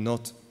 and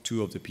not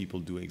 2 of the people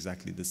do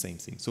exactly the same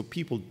thing. So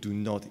people do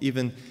not,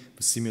 even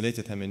with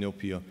simulated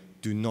hemianopia,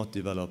 do not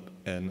develop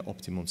an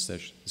optimum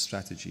search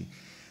strategy.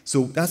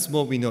 So that's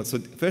what we know. So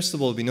first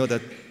of all, we know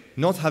that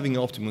not having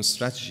an optimum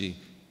strategy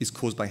is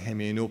caused by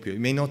hemianopia. It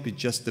may not be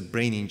just the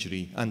brain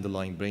injury,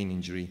 underlying brain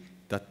injury,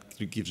 that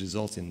gives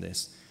result in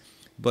this.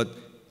 But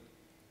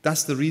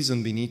that's the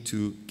reason we need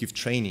to give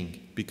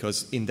training,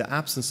 because in the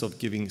absence of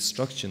giving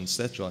instruction,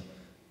 etc.,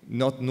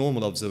 not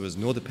normal observers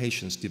nor the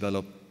patients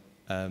develop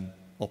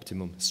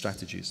optimum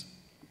strategies.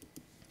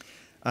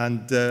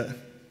 And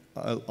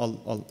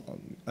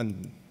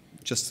and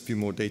just a few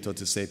more data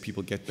to say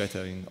people get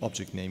better in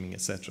object naming,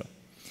 etc.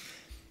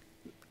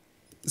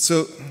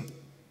 So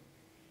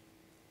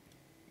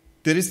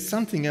there is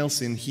something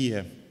else in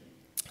here,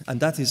 and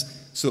that is,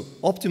 so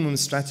optimum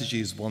strategy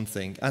is one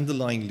thing,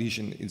 underlying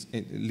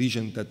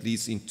lesion that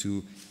leads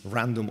into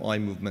random eye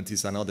movement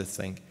is another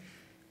thing.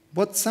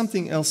 But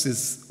something else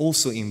is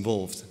also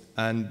involved,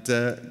 and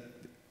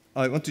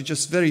I want to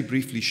just very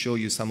briefly show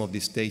you some of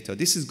this data.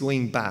 This is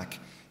going back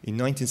in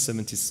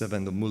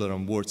 1977, the Muller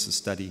and Wirtz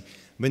study,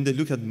 when they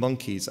look at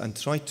monkeys and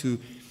try to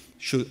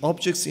show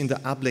objects in the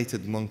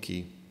ablated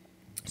monkey,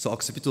 so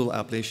occipital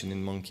ablation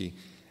in monkey,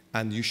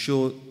 and you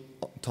show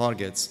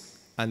targets,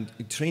 and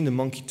you train the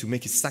monkey to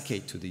make a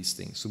saccade to these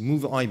things, so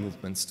move eye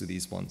movements to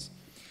these ones.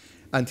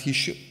 And he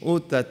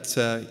showed that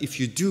if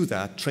you do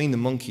that, train the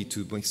monkey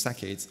to make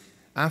saccades,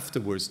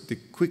 afterwards they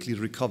quickly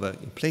recover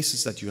in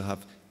places that you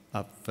have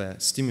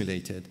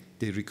stimulated,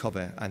 they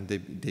recover and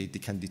they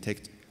can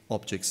detect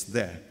objects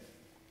there,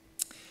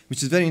 which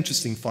is a very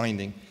interesting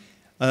finding.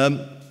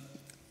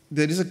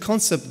 There is a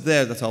concept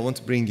there that I want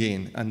to bring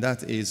in, and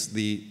that is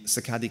the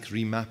saccadic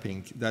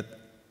remapping. That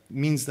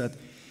means that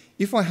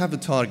if I have a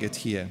target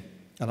here,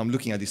 and I'm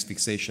looking at this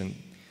fixation,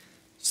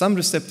 some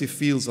receptive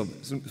fields of,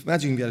 so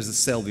imagine there is a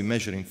cell we're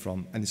measuring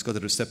from, and it's got a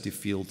receptive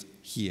field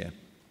here.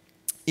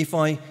 If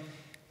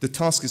the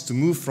task is to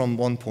move from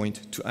one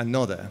point to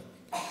another,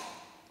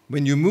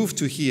 when you move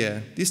to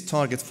here, this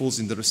target falls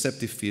in the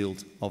receptive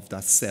field of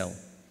that cell.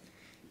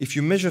 If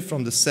you measure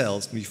from the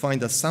cells, we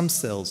find that some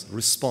cells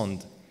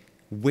respond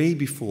way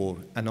before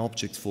an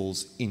object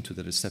falls into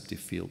the receptive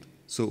field.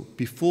 So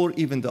before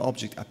even the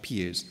object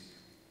appears,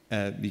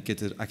 we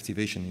get an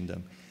activation in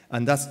them.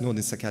 And that's known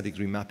as saccadic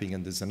remapping,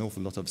 and there's an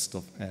awful lot of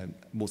stuff,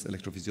 both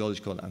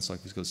electrophysiological and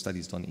psychophysical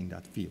studies done in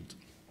that field.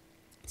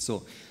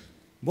 So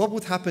what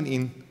would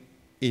happen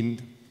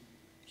in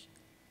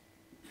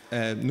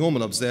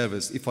normal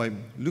observers if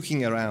I'm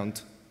looking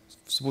around,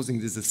 supposing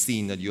there's a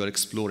scene that you are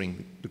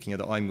exploring, looking at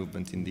the eye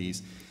movement in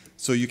these,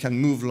 so you can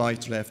move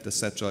right, left,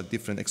 etc.,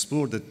 different,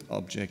 explore the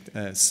object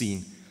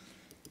scene.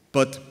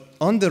 But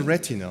on the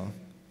retina,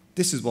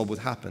 this is what would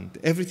happen.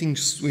 Everything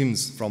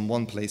swims from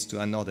one place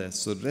to another,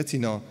 so the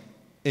retina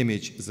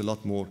image is a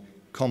lot more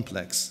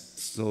complex,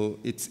 so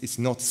it's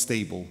not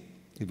stable,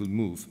 it will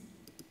move.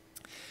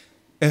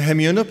 A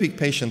hemianopic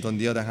patient, on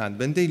the other hand,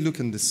 when they look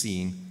in the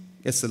scene,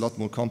 it's a lot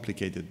more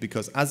complicated,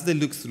 because as they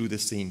look through the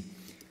scene,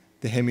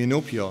 the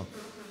hemianopia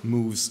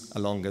moves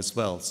along as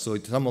well. So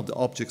some of the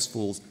objects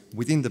falls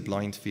within the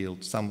blind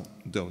field, some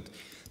don't.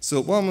 So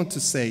what I want to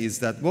say is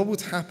that what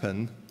would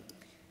happen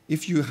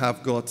if you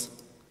have got,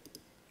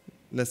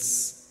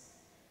 let's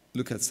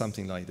look at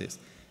something like this.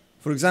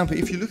 For example,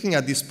 if you're looking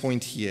at this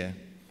point here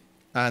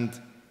and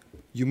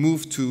you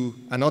move to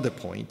another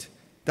point,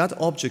 that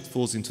object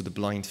falls into the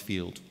blind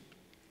field.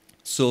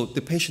 So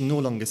the patient no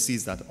longer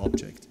sees that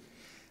object.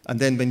 And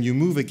then when you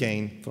move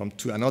again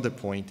to another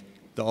point,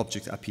 the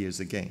object appears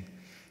again.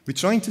 We're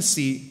trying to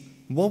see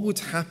what would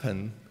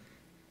happen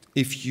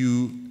if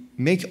you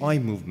make eye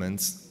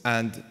movements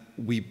and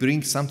we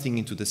bring something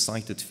into the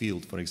sighted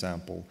field, for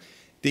example.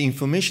 The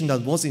information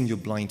that was in your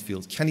blind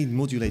field, can it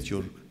modulate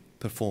your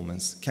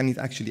performance? Can it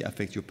actually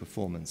affect your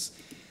performance?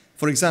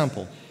 For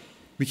example,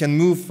 we can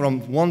move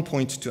from one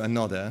point to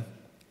another,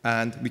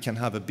 and we can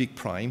have a big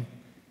prime.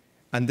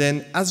 And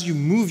then as you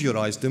move your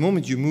eyes, the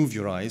moment you move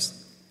your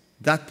eyes,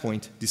 that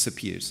point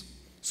disappears.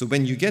 So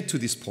when you get to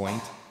this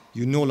point,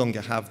 you no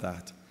longer have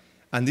that.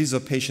 And these are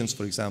patients,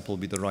 for example,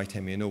 with the right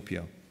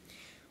hemianopia.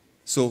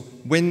 So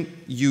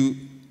when you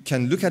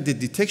can look at the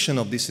detection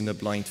of this in the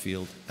blind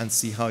field and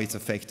see how it's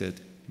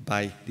affected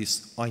by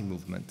this eye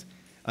movement.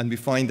 And we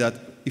find that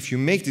if you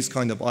make this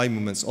kind of eye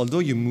movements, although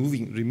you're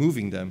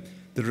removing them,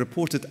 the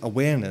reported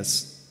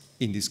awareness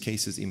in these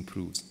cases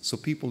improves. So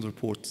people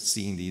report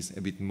seeing these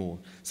a bit more.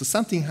 So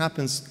something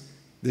happens,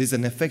 there is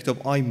an effect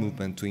of eye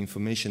movement to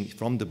information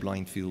from the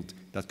blind field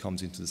that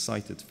comes into the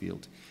sighted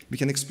field. We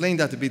can explain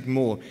that a bit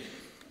more.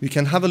 We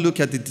can have a look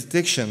at the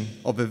detection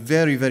of a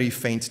very, very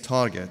faint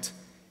target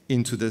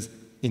in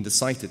the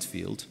sighted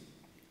field.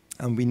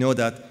 And we know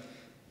that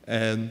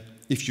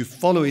if you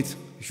follow it,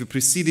 if you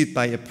precede it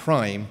by a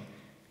prime,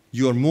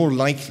 you are more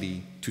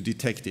likely to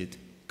detect it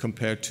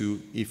compared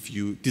to if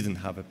you didn't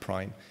have a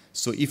prime.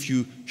 So if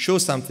you show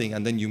something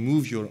and then you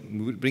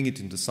bring it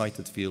into the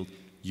sighted field,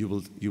 you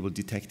will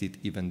detect it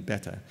even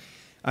better.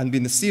 And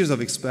in a series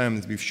of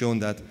experiments, we've shown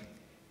that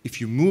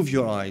if you move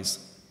your eyes,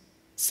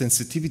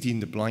 sensitivity in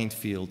the blind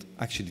field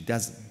actually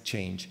doesn't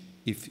change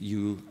if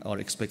you are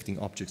expecting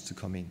objects to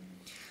come in.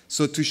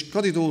 So to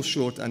cut it all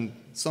short and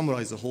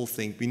summarize the whole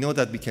thing, we know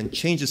that we can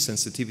change the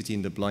sensitivity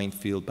in the blind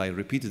field by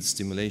repeated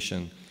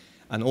stimulation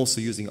and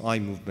also using eye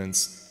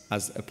movements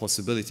as a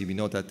possibility. We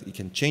know that it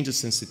can change the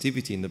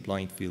sensitivity in the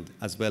blind field,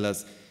 as well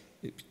as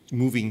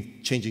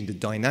changing the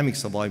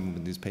dynamics of eye movement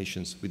in these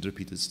patients with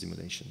repeated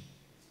stimulation.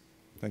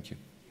 Thank you.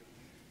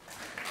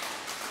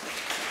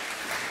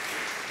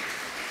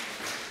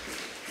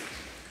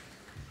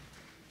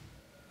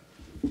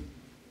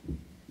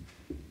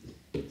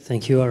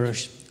 Thank you,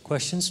 Arash.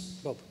 Questions?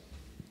 Bob.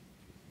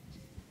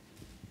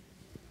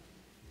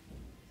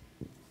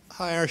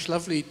 Hi, Arash.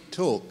 Lovely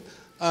talk.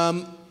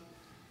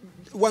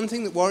 One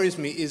thing that worries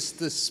me is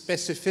the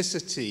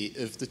specificity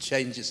of the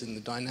changes in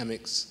the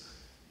dynamics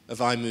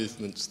of eye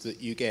movements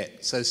that you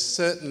get. So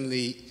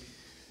certainly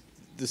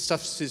the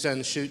stuff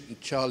Suzanne Schutt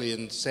and Charlie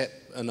and Sepp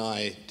and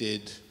I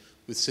did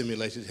with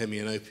simulated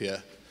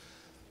hemianopia,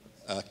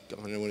 I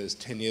don't know when it was,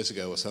 10 years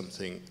ago or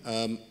something,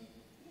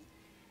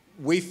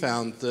 we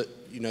found that,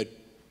 you know,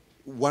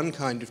 one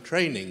kind of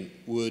training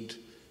would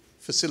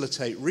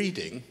facilitate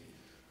reading,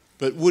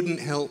 but wouldn't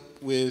help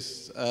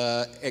with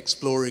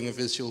exploring a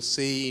visual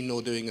scene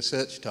or doing a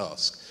search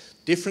task.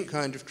 Different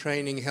kind of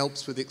training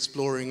helps with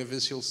exploring a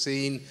visual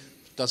scene,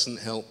 doesn't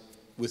help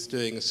with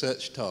doing a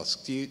search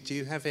task. Do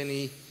you have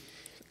any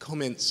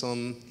comments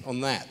on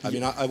that? I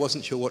mean, I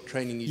wasn't sure what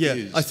training you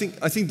used. I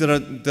think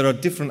there are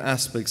different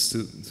aspects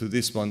to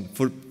this one.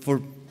 For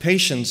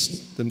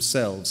patients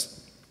themselves,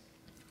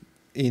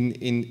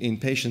 in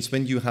patients,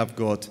 when you have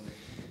got,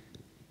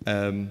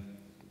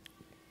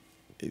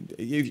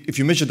 if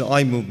you measure the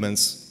eye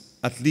movements,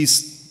 at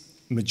least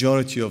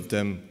majority of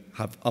them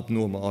have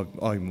abnormal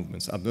eye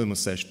movements, abnormal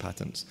search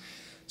patterns.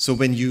 So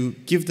when you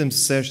give them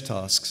search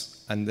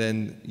tasks and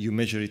then you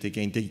measure it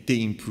again,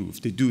 they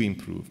improve, they do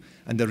improve,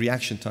 and the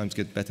reaction times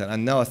get better.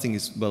 And now I think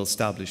it's well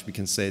established, we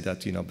can say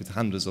that, you know, with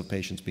hundreds of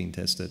patients being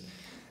tested,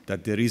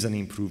 that there is an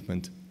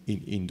improvement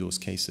in those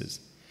cases.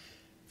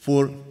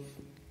 For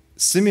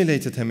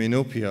simulated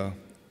hemianopia,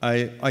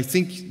 I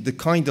think the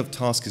kind of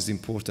task is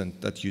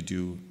important that you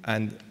do,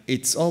 and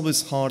it's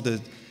always harder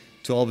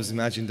to always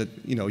imagine that,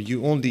 you know,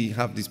 you only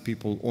have these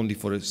people only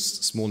for a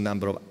small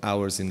number of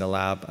hours in the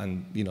lab,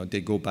 and, you know,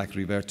 they go back,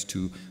 revert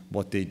to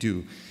what they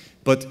do.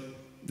 But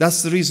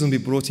that's the reason we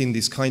brought in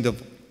this kind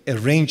of a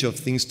range of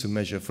things to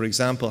measure. For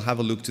example, have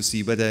a look to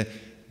see whether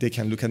they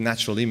can look at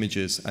natural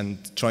images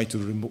and try to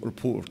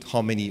report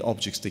how many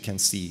objects they can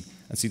see,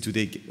 and see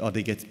are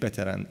they get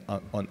better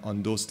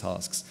on those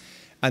tasks.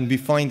 And we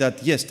find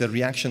that, yes, the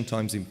reaction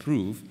times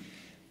improve,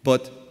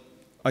 but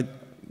I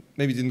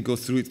maybe didn't go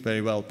through it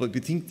very well, but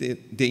we think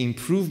the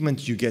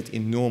improvement you get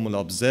in normal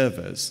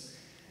observers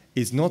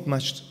is not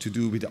much to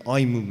do with the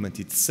eye movement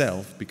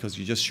itself, because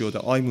you just show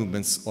the eye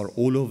movements are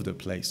all over the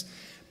place.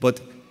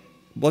 But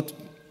what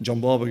John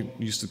Barber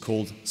used to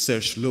call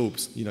search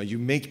lobes, you know, you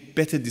make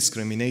better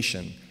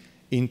discrimination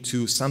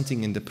into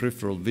something in the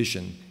peripheral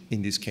vision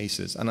in these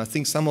cases. And I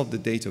think some of the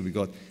data we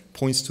got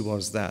points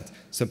towards that.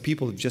 So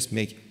people just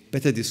make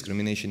better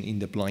discrimination in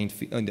the blind,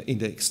 in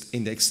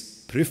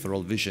the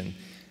peripheral vision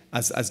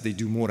as they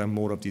do more and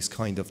more of these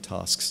kind of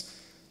tasks,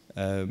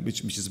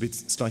 which is a bit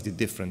slightly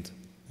different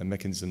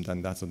mechanism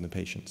than that of the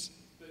patients.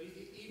 But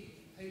even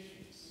for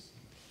patients,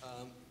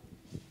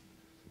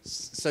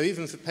 so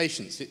even for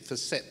patients, for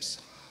SEPs,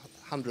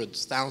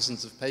 hundreds,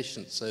 thousands of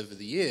patients over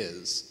the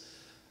years,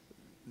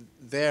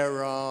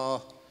 there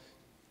are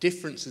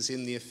differences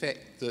in the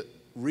effect that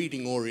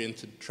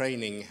reading-oriented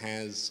training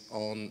has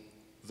on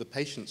the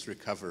patient's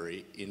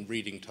recovery in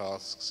reading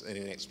tasks and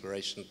in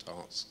exploration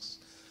tasks.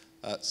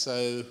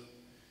 So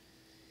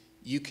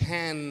you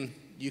can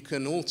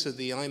alter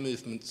the eye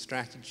movement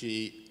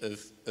strategy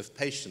of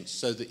patients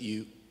so that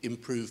you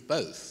improve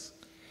both,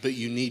 but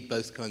you need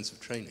both kinds of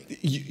training.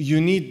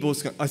 You need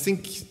both. I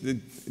think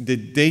the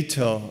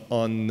data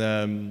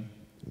on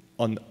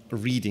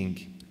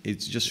reading, it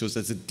just shows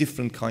there's a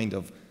different kind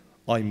of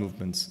eye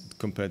movements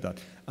compared to that.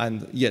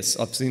 And yes,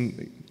 I've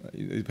seen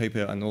the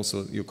paper and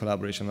also your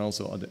collaboration, and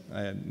also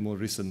more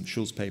recent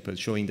Schultz paper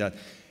showing that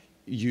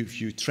if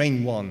you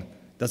train one,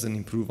 doesn't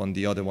improve on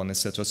the other one,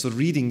 etc. So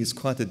reading is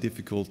quite a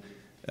difficult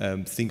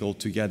thing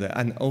altogether,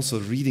 and also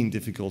reading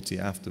difficulty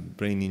after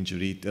brain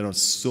injury. There are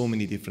so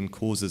many different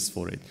causes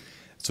for it.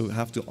 So you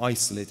have to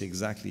isolate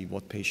exactly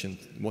what patient,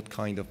 what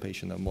kind of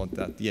patient, and what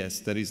that. Yes,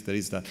 there is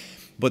that.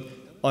 But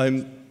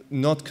I'm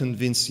not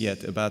convinced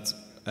yet about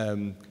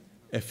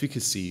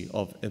efficacy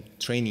of a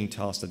training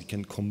task that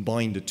can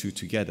combine the two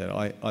together.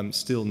 I'm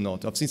still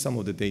not. I've seen some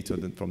of the data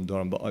from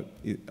Durham, but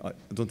I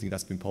don't think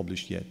that's been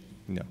published yet.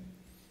 No.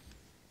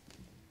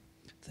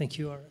 Thank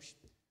you, Arash.